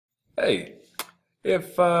Hey,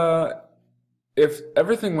 if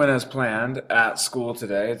everything went as planned at school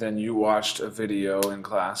today, then you watched a video in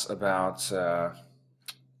class about a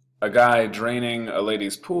guy draining a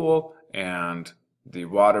lady's pool, and the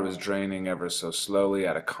water was draining ever so slowly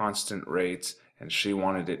at a constant rate, and she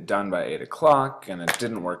wanted it done by 8 o'clock, and it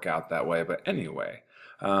didn't work out that way. But anyway,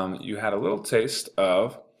 you had a little taste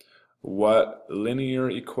of what linear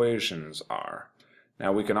equations are.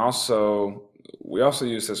 Now we also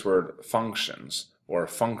use this word functions or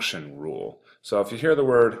function rule. So if you hear the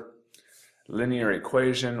word linear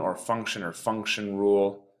equation or function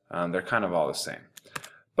rule, they're kind of all the same.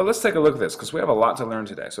 But let's take a look at this because we have a lot to learn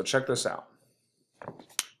today. So check this out.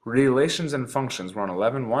 Relations and functions. We're on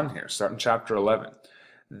 11.1 here, starting chapter 11.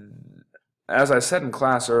 As I said in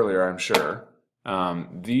class earlier, I'm sure,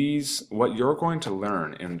 what you're going to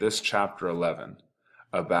learn in this chapter 11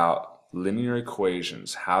 about linear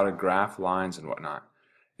equations, how to graph lines and whatnot,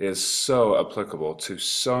 is so applicable to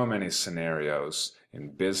so many scenarios in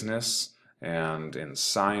business and in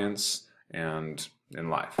science and in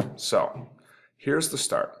life. So here's the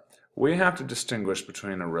start. We have to distinguish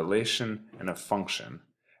between a relation and a function,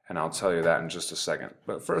 and I'll tell you that in just a second.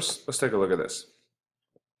 But first, let's take a look at this.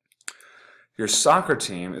 Your soccer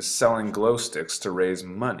team is selling glow sticks to raise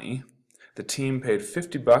money. The team paid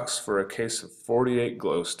 $50 for a case of 48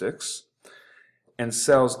 glow sticks and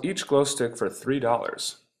sells each glow stick for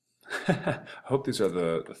 $3. I hope these are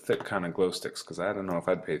the thick kind of glow sticks, because I don't know if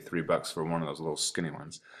I'd pay $3 for one of those little skinny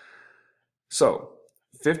ones. So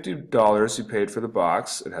 $50 you paid for the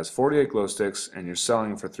box, it has 48 glow sticks, and you're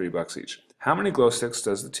selling for $3 each. How many glow sticks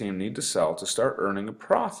does the team need to sell to start earning a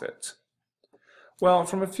profit? Well,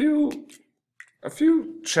 from a few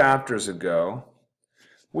chapters ago,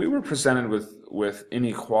 we were presented with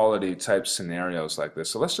inequality type scenarios like this.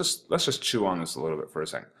 So let's just chew on this a little bit for a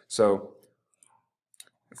second. So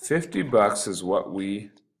 $50 is what we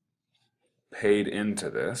paid into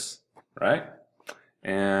this, right?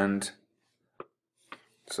 And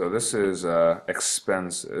so this is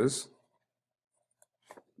expenses.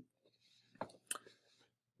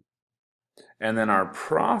 And then our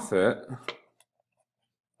profit,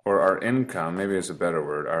 or our income, maybe it's a better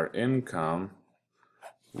word, our income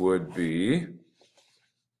would be,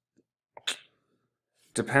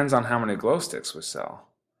 depends on how many glow sticks we sell,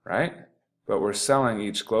 right? But we're selling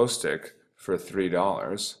each glow stick for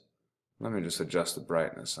 $3. Let me just adjust the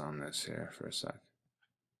brightness on this here for a sec.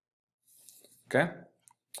 Okay?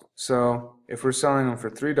 So if we're selling them for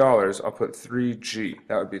 $3, I'll put 3G.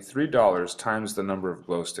 That would be $3 times the number of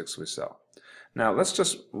glow sticks we sell. Now let's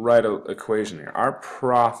just write an equation here. Our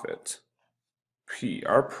profit, P,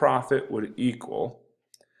 our profit would equal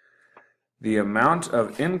the amount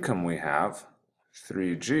of income we have,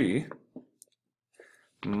 3G,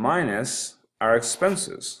 minus our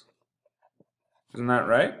expenses. Isn't that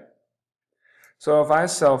right? So if I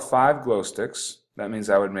sell 5 glow sticks, that means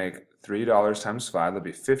I would make $3 times 5, that'd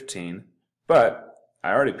be 15, but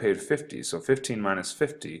I already paid 50, so 15 minus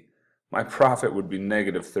 50, my profit would be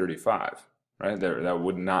negative 35, right? That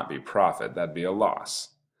would not be profit, that'd be a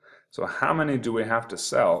loss. So how many do we have to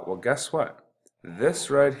sell? Well, guess what? This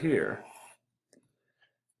right here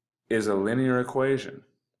is a linear equation.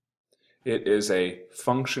 It is a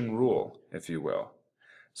function rule, if you will.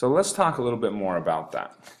 So let's talk a little bit more about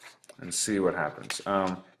that and see what happens.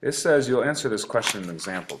 It says you'll answer this question in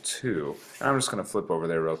example 2, and I'm just going to flip over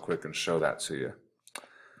there real quick and show that to you.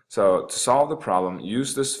 So to solve the problem,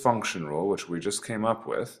 use this function rule, which we just came up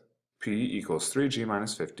with. P equals 3G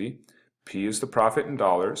minus 50. P is the profit in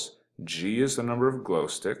dollars. G is the number of glow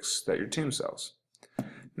sticks that your team sells.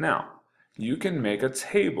 Now, you can make a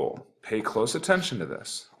table. Pay close attention to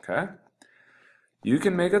this, okay? You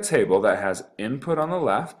can make a table that has input on the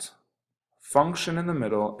left, function in the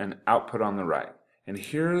middle, and output on the right. And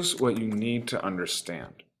here's what you need to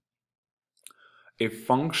understand. A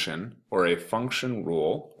function, or a function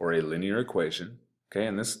rule, or a linear equation, okay,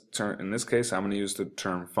 in this case, I'm going to use the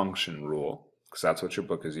term function rule, because that's what your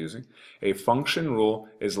book is using. A function rule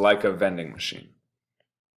is like a vending machine.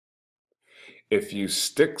 If you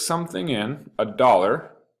stick something in, $1,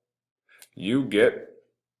 you get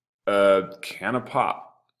a can of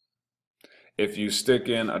pop. If you stick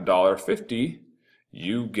in $1.50,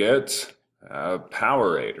 you get a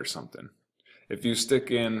Powerade or something. If you stick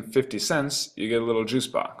in 50 cents, you get a little juice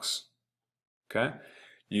box. Okay?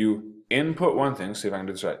 You input one thing, see if I can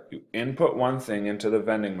do this right. You input one thing into the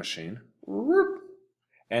vending machine,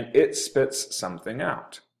 and it spits something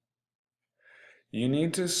out. You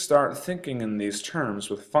need to start thinking in these terms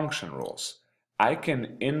with function rules. I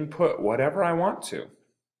can input whatever I want to.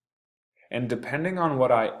 And depending on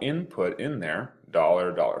what I input in there,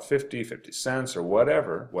 dollar, $1.50, 50 cents, or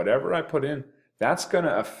whatever I put in, that's going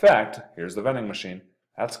to affect, here's the vending machine,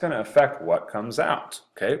 that's going to affect what comes out.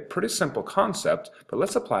 Okay, pretty simple concept, but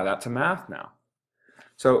let's apply that to math now.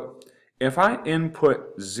 So if I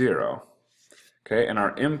input 0, okay, and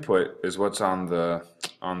our input is what's on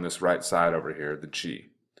this right side over here, the G.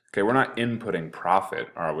 Okay, we're not inputting profit,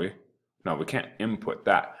 are we? No, we can't input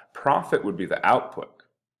that. Profit would be the output.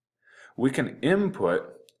 We can input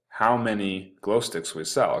how many glow sticks we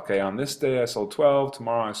sell. Okay, on this day I sold 12,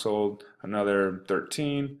 tomorrow I sold another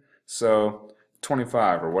 13, so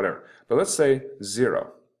 25 or whatever. But let's say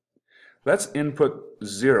 0. Let's input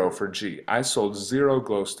 0 for G. I sold 0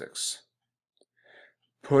 glow sticks.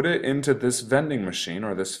 Put it into this vending machine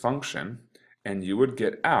or this function, and you would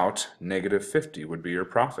get out -50 would be your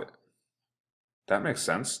profit. That makes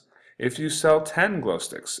sense. If you sell 10 glow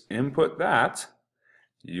sticks, input that,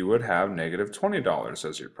 you would have -$20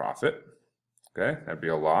 as your profit. Okay, that'd be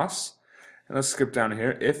a loss. And let's skip down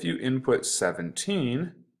here. If you input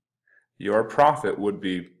 17, your profit would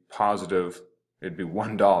be positive, it'd be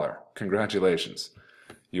 $1. Congratulations.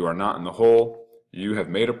 You are not in the hole. You have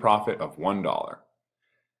made a profit of $1.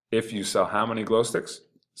 If you sell how many glow sticks?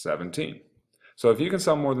 17. So if you can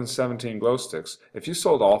sell more than 17 glow sticks, if you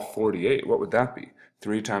sold all 48, what would that be?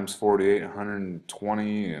 3 times 48,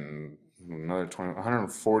 120, and another 20,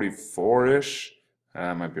 144-ish.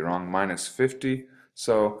 I might be wrong, minus 50.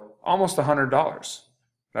 So almost $100.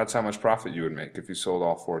 That's how much profit you would make if you sold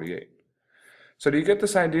all 48. So do you get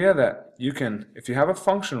this idea that you can, if you have a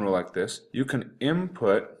function rule like this, you can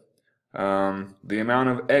input the amount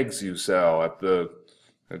of eggs you sell at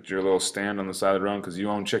your little stand on the side of the road because you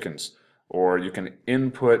own chickens, or you can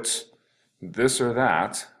input this or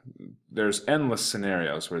that. There's endless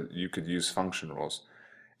scenarios where you could use function rules,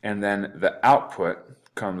 and then the output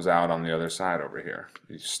comes out on the other side over here.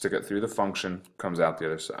 You stick it through the function, comes out the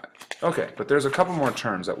other side. Okay, but there's a couple more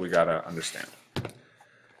terms that we gotta understand.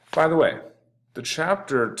 By the way, the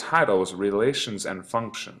chapter title is Relations and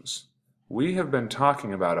Functions. We have been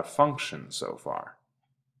talking about a function so far.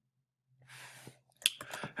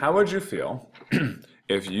 How would you feel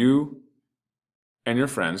if you and your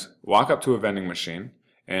friends walk up to a vending machine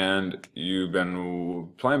and you've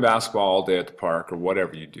been playing basketball all day at the park or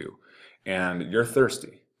whatever you do, and you're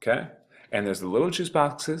thirsty, okay? And there's the little juice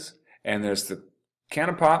boxes, and there's the can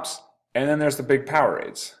of Pops, and then there's the big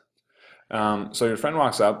Powerades. So your friend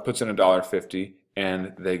walks up, puts in $1.50,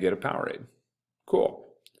 and they get a Powerade.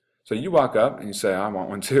 Cool. So you walk up and you say, I want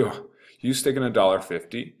one too. You stick in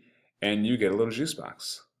 $1.50, and you get a little juice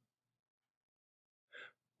box.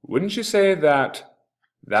 Wouldn't you say that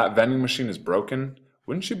that vending machine is broken?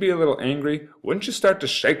 Wouldn't you be a little angry? Wouldn't you start to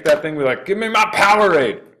shake that thing and be like, give me my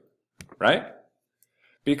Powerade, right?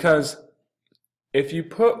 Because if you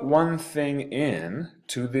put one thing in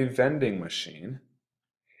to the vending machine,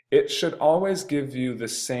 it should always give you the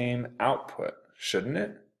same output, shouldn't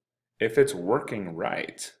it? If it's working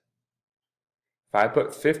right. If I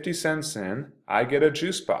put 50 cents in, I get a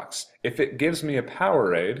juice box. If it gives me a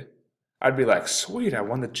Powerade, I'd be like, sweet, I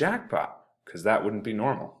won the jackpot, because that wouldn't be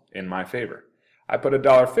normal in my favor. I put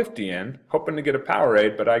 $1.50 in, hoping to get a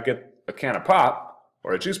Powerade, but I get a can of pop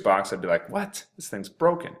or a juice box, I'd be like, what? This thing's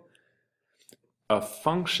broken. A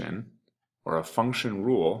function or a function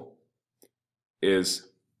rule is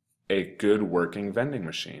a good working vending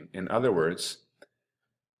machine. In other words,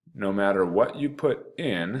 no matter what you put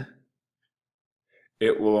in,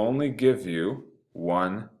 it will only give you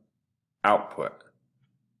one output.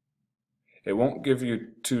 It won't give you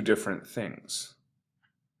two different things.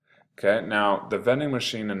 Okay, now the vending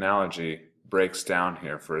machine analogy breaks down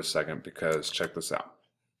here for a second because check this out.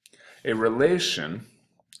 A relation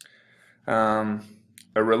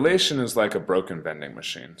is like a broken vending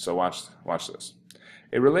machine. So watch this.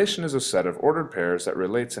 A relation is a set of ordered pairs that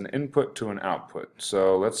relates an input to an output.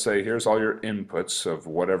 So let's say here's all your inputs of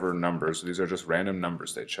whatever numbers. These are just random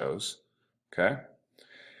numbers they chose. Okay?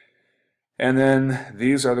 And then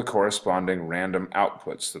these are the corresponding random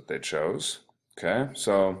outputs that they chose. Okay,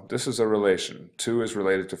 so this is a relation. 2 is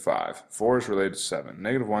related to 5. 4 is related to 7.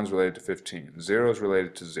 -1 is related to 15. 0 is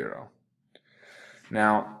related to 0.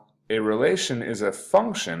 Now, a relation is a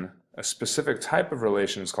function. A specific type of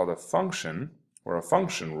relation is called a function, or a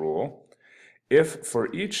function rule, if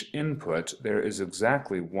for each input there is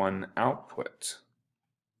exactly one output.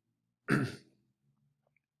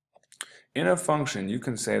 In a function, you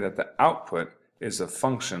can say that the output is a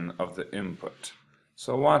function of the input.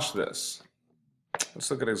 So watch this.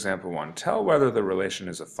 Let's look at example 1. Tell whether the relation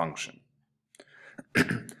is a function.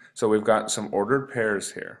 So we've got some ordered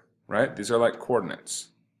pairs here, right? These are like coordinates.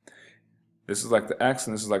 This is like the x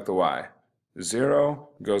and this is like the y. 0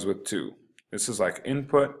 goes with 2. This is like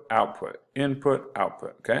input, output,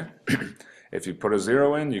 okay? If you put a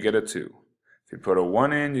 0 in, you get a 2. If you put a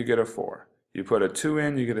 1 in, you get a 4. You put a 2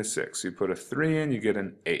 in, you get a 6. You put a 3 in, you get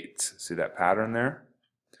an 8. See that pattern there?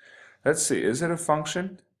 Let's see, is it a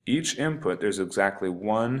function? Each input, there's exactly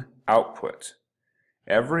one output.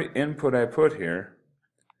 Every input I put here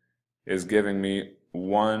is giving me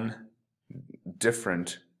one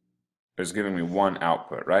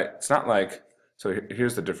output, right? It's not like, so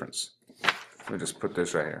here's the difference. Let me just put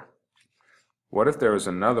this right here. What if there was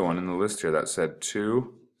another one in the list here that said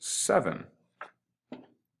 2, 7?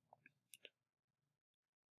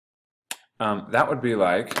 That would be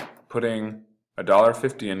like putting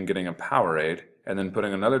 $1.50 in and getting a Powerade, and then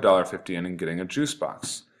putting another $1.50 in and getting a juice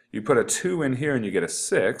box. You put a 2 in here and you get a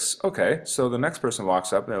 6. Okay, so the next person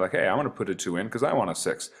walks up and they're like, hey, I want to put a 2 in because I want a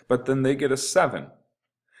 6. But then they get a 7.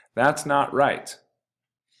 That's not right.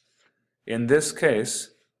 In this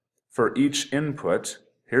case, for each input,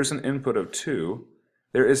 here's an input of 2.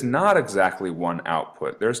 There is not exactly one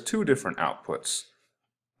output. There's 2 different outputs.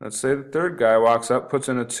 Let's say the third guy walks up, puts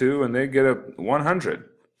in a 2, and they get a 100.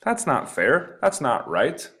 That's not fair. That's not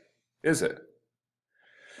right, is it?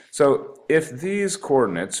 So if these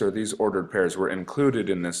coordinates, or these ordered pairs, were included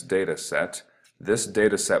in this data set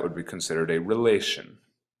would be considered a relation.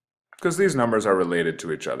 Because these numbers are related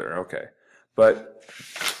to each other, okay. But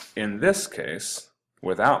in this case,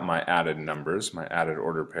 without my added numbers, my added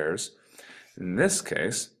ordered pairs, in this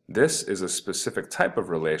case, this is a specific type of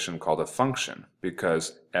relation called a function,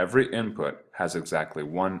 because every input has exactly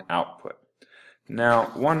one output. Now,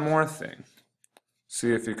 one more thing.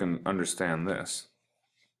 See if you can understand this.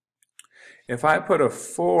 If I put a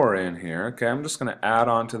 4 in here, okay, I'm just going to add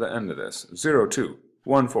on to the end of this. 0, 2,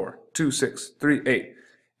 1, 4, 2, 6, 3, 8.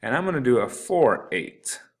 And I'm going to do a 4,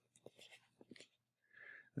 8.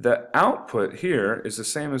 The output here is the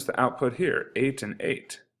same as the output here, 8 and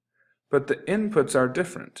 8. But the inputs are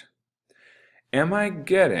different. Am I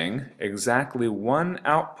getting exactly one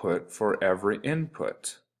output for every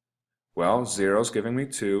input? Well, 0's giving me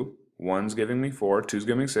 2, 1's giving me 4, 2's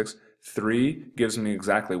giving me 6, 3 gives me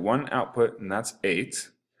exactly one output, and that's 8.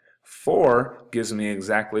 4 gives me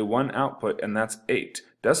exactly one output, and that's 8.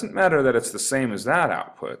 Doesn't matter that it's the same as that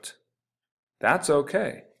output. That's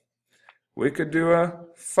okay. We could do a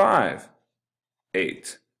 5,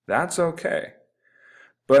 8. That's okay.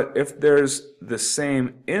 But if there's the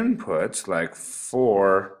same inputs, like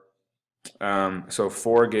 4, so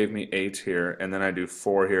 4 gave me 8 here, and then I do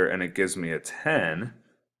 4 here, and it gives me a 10,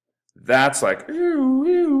 that's like, ew,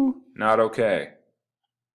 ew, not okay.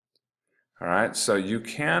 All right, so you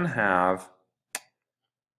can have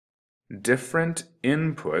different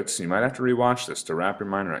inputs. You might have to rewatch this to wrap your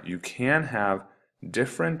mind around. You can have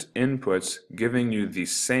different inputs giving you the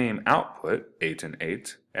same output, 8 and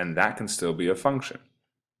 8, and that can still be a function.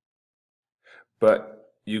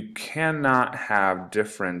 But you cannot have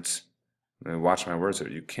different, let me watch my words here,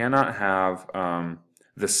 you cannot have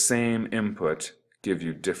the same input give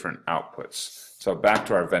you different outputs. So back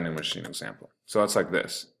to our vending machine example. So it's like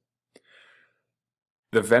this.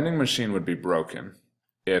 The vending machine would be broken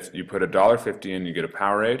if you put $1.50 in, you get a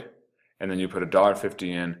Powerade, and then you put $1.50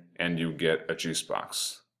 in and you get a juice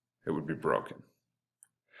box. It would be broken.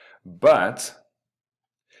 But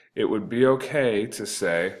it would be okay to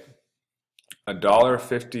say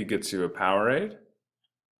 $1.50 gets you a Powerade,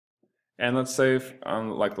 and let's say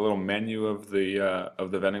on like the little menu of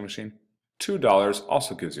the vending machine, $2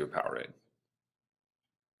 also gives you a Powerade.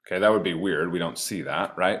 Okay, that would be weird. We don't see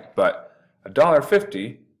that, right? But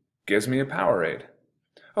 $1.50 gives me a Powerade.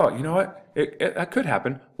 Oh, you know what? That could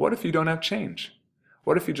happen. What if you don't have change?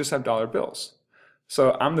 What if you just have dollar bills?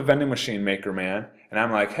 So I'm the vending machine maker man, and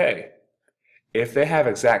I'm like, hey, if they have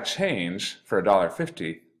exact change for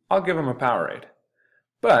 $1.50, I'll give them a Powerade.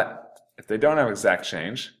 But if they don't have exact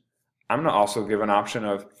change, I'm going to also give an option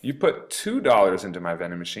of you put $2 into my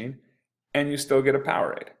vending machine and you still get a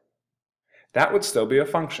Powerade. That would still be a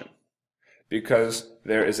function because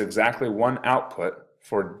there is exactly one output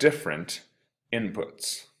for different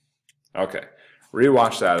inputs. Okay,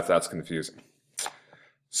 rewatch that if that's confusing.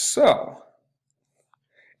 So,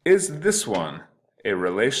 is this one a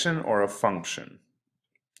relation or a function?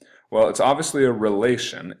 Well, it's obviously a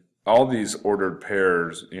relation. All these ordered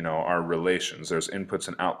pairs, are relations. There's inputs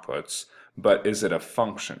and outputs. But is it a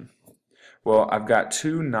function? Well, I've got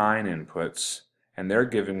 2 9 inputs, and they're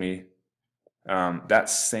giving me, that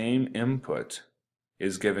same input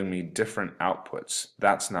is giving me different outputs.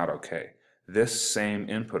 That's not okay. This same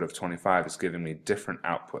input of 25 is giving me different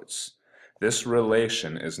outputs. This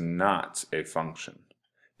relation is not a function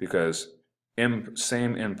because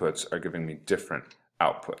same inputs are giving me different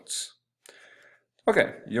outputs.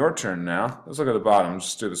 Okay, your turn now. Let's look at the bottom.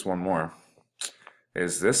 Just do this one more.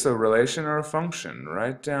 Is this a relation or a function?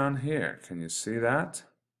 Right down here. Can you see that?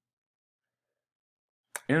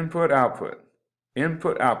 Input, output.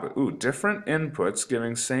 Input, output. Ooh, different inputs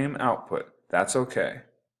giving same output. That's okay.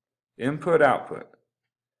 Input, output.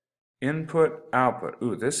 Input, output.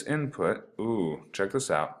 Ooh, this input. Ooh, check this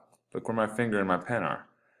out. Look where my finger and my pen are.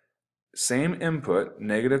 Same input,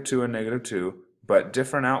 -2 and -2, but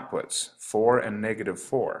different outputs, 4 and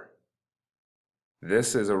 -4.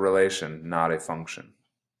 This is a relation, not a function.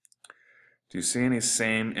 Do you see any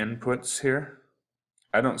same inputs here?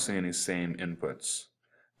 I don't see any same inputs.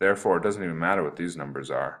 Therefore, it doesn't even matter what these numbers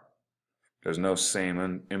are. There's no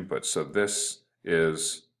same inputs, so this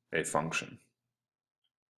is a function.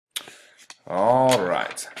 All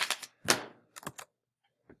right.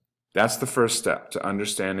 That's the first step to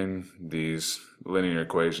understanding these linear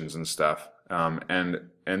equations and stuff.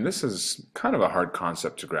 And this is kind of a hard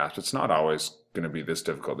concept to grasp. It's not always going to be this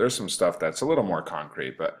difficult. There's some stuff that's a little more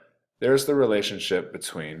concrete, but there's the relationship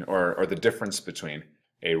between, or the difference between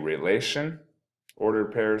a relation,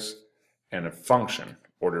 ordered pairs, and a function,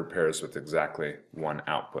 ordered pairs with exactly one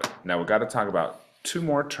output. Now we've got to talk about two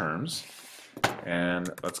more terms, and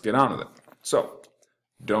let's get on with it. So,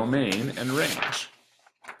 domain and range.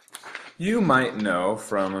 You might know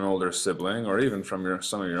from an older sibling, or even from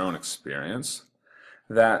some of your own experience,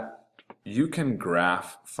 that you can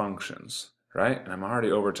graph functions, right? And I'm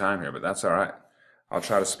already over time here, but that's all right. I'll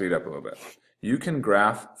try to speed up a little bit. You can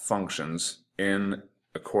graph functions in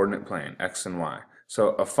a coordinate plane, x and y. So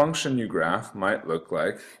a function you graph might look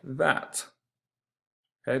like that.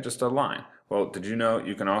 Okay, just a line. Well, did you know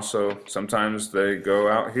you can also, sometimes they go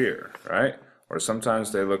out here, right? Or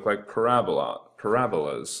sometimes they look like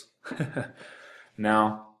parabolas.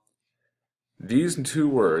 Now, these two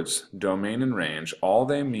words, domain and range, all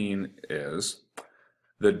they mean is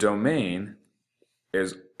the domain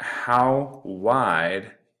is how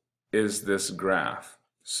wide is this graph.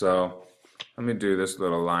 So let me do this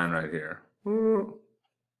little line right here.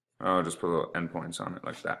 Oh, just put little endpoints on it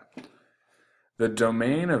like that. The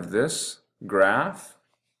domain of this graph,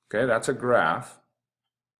 okay, that's a graph.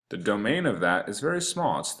 The domain of that is very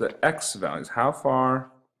small. It's the x values. How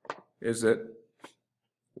far is it?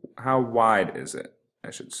 How wide is it, I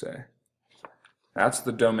should say. That's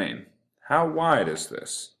the domain. How wide is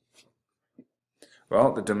this?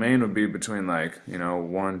 Well, the domain would be between, like,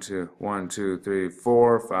 1, 2, 3,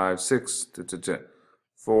 4, 5, 6,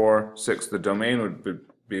 4, 6. The domain would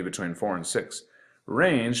be between 4 and 6.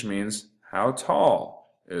 Range means how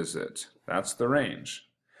tall is it? That's the range.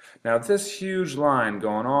 Now, this huge line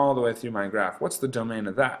going all the way through my graph, what's the domain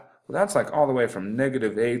of that? Well, that's like all the way from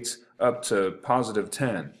 -8 up to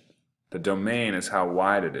 +10. The domain is how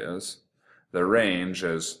wide it is. The range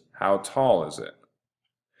is how tall is it.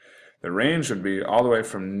 The range would be all the way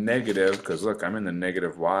from negative, because look, I'm in the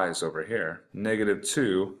negative y's over here,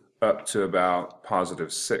 -2 up to about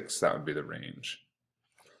 +6. That would be the range.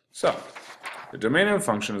 So, the domain of a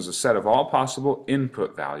function is a set of all possible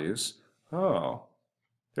input values. Oh,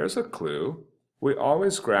 there's a clue. We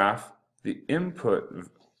always graph the input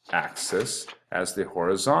axis as the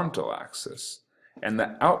horizontal axis, and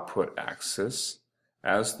the output axis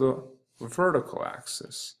as the vertical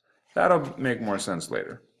axis. That'll make more sense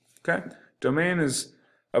later. Okay? Domain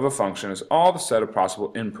of a function is all the set of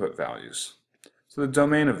possible input values. So the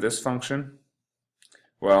domain of this function,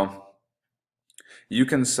 well, you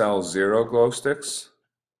can sell 0 glow sticks,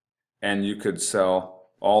 and you could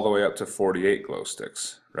sell all the way up to 48 glow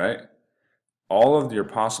sticks, right? All of your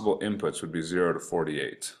possible inputs would be 0 to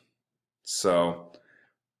 48. So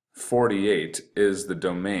 48 is the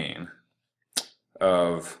domain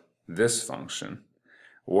of this function.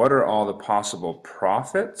 What are all the possible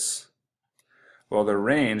profits? Well, the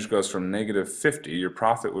range goes from -50, your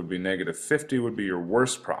profit would be -50 would be your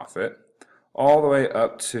worst profit, all the way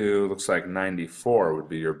up to, looks like 94 would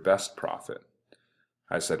be your best profit.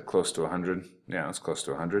 I said close to 100. Yeah, that's close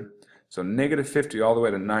to 100. So -50 all the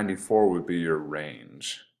way to 94 would be your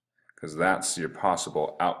range, because that's your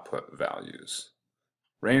possible output values.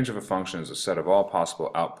 Range of a function is a set of all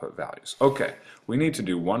possible output values. Okay, we need to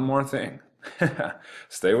do one more thing.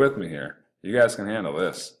 Stay with me here. You guys can handle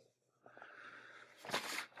this.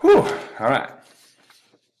 Whew, all right.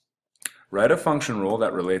 Write a function rule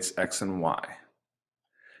that relates x and y.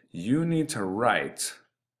 You need to write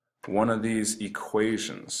one of these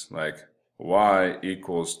equations, like y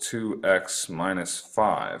equals 2x minus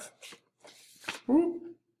 5.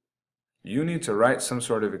 You need to write some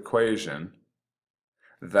sort of equation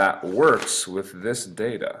that works with this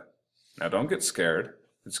data. Now don't get scared.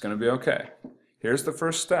 It's going to be okay. Here's the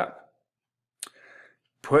first step.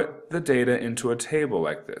 Put the data into a table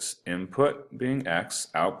like this. Input being X,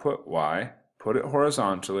 output Y. Put it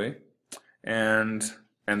horizontally, and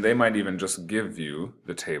they might even just give you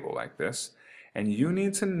the table like this. And you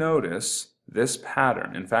need to notice this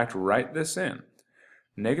pattern. In fact, write this in.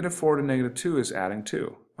 -4 to -2 is adding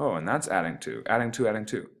 2. Oh, and that's adding 2, adding 2, adding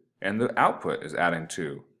 2. And the output is adding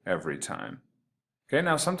 2 every time. Okay,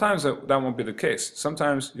 now sometimes that won't be the case.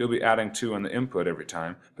 Sometimes you'll be adding 2 on the input every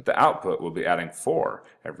time, but the output will be adding 4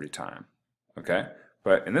 every time. Okay,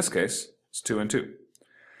 but in this case, it's 2 and 2.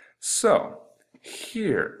 So,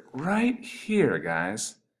 here, right here,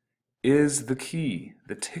 guys, is the key,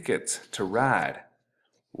 the ticket to ride.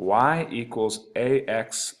 Y equals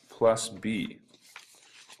AX plus B.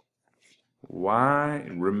 Y,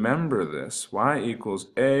 remember this, Y equals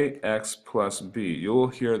AX plus B. You'll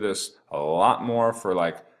hear this a lot more for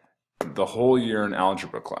like the whole year in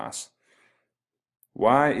algebra class.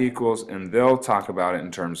 Y equals, and they'll talk about it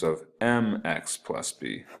in terms of MX plus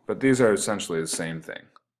B, but these are essentially the same thing.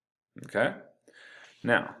 Okay?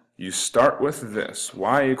 Now, you start with this,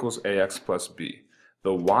 Y equals AX plus B.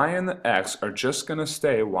 The Y and the X are just going to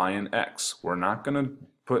stay Y and X. We're not going to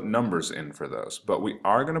put numbers in for those, but we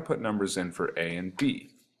are going to put numbers in for A and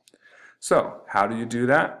B. So, how do you do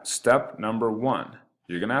that? Step number 1.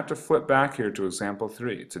 You're going to have to flip back here to example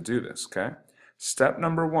 3 to do this, okay? Step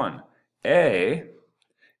number 1. A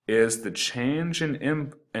is the change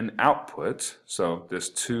in output, so this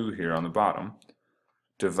 2 here on the bottom,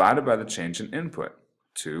 divided by the change in input,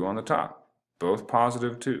 2 on the top, both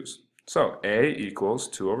positive 2's. So, A equals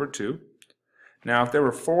 2 over 2. Now, if there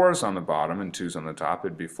were 4's on the bottom and 2's on the top,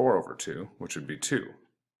 it'd be 4 over 2, which would be 2.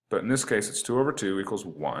 But in this case, it's 2 over 2 equals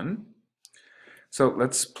 1. So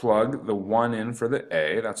let's plug the 1 in for the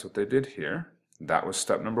A. That's what they did here. That was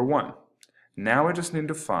step number 1. Now we just need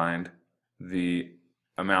to find the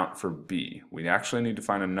amount for B. We actually need to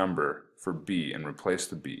find a number for B and replace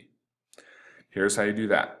the B. Here's how you do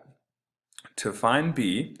that. To find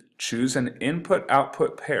B, choose an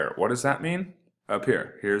input-output pair. What does that mean? Up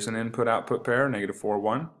here, here's an input-output pair, -4,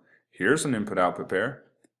 1. Here's an input-output pair,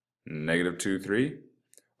 -2, 3.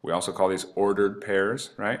 We also call these ordered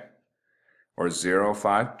pairs, right? Or 0,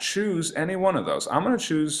 5. Choose any one of those. I'm going to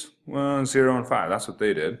choose 0 and 5. That's what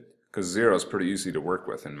they did, because 0 is pretty easy to work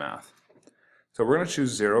with in math. So we're going to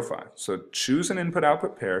choose 0, 5. So choose an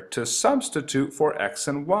input-output pair to substitute for X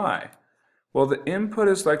and Y. Well, the input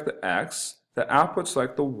is like the X, the output's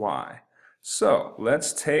like the Y. So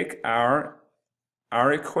let's take our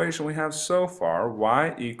equation we have so far,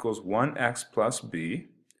 Y equals 1X plus B,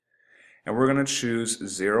 and we're going to choose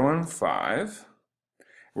 0 and 5.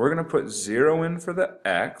 We're going to put 0 in for the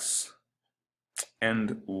X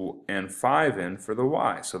and 5 in for the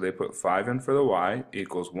Y. So they put 5 in for the Y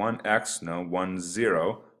equals 1X, no, 1,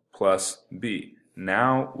 0 plus B.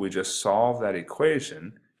 Now we just solve that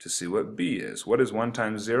equation to see what B is. What is 1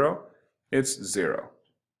 times 0? It's 0.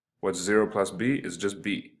 What's 0 plus B is just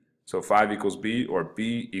B. So 5 equals B, or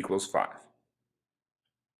B equals 5.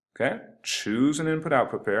 Okay? Choose an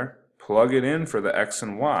input-output pair, plug it in for the X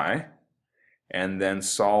and Y, and then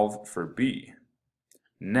solve for B.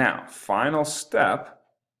 Now, final step,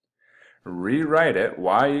 rewrite it,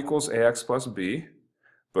 Y equals AX plus B,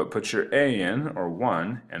 but put your A in, or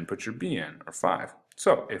 1, and put your B in, or 5.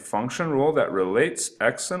 So, a function rule that relates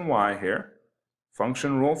X and Y here,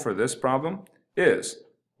 function rule for this problem is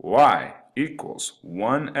Y equals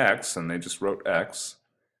 1X, and they just wrote X,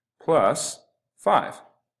 plus 5.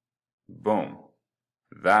 Boom.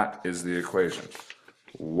 That is the equation.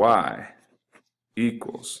 Y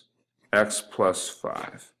equals X plus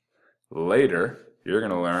 5. Later, you're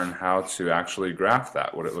going to learn how to actually graph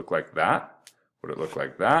that. Would it look like that? Would it look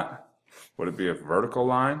like that? Would it be a vertical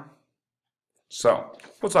line? So,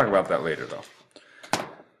 we'll talk about that later though.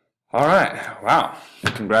 All right, wow,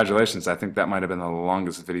 congratulations. I think that might have been the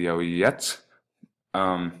longest video yet.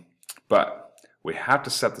 But we have to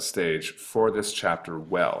set the stage for this chapter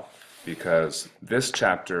well, because this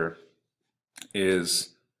chapter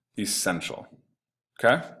is essential,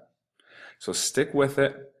 okay? So stick with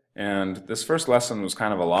it, and this first lesson was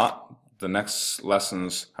kind of a lot. The next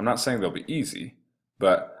lessons, I'm not saying they'll be easy,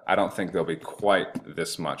 but I don't think they'll be quite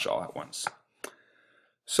this much all at once.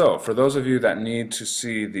 So, for those of you that need to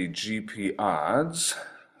see the GP odds,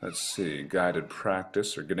 let's see, guided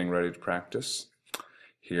practice or getting ready to practice,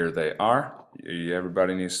 here they are.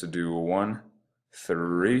 Everybody needs to do 1,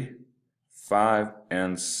 3, 5,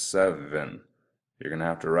 and 7. You're going to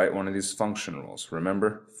have to write one of these function rules.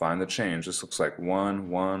 Remember, find the change. This looks like 1,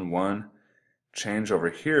 1, 1. Change over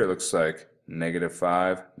here looks like negative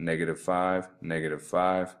 5, negative 5, negative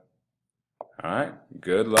 5. All right,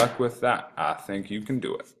 good luck with that. I think you can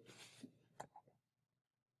do it.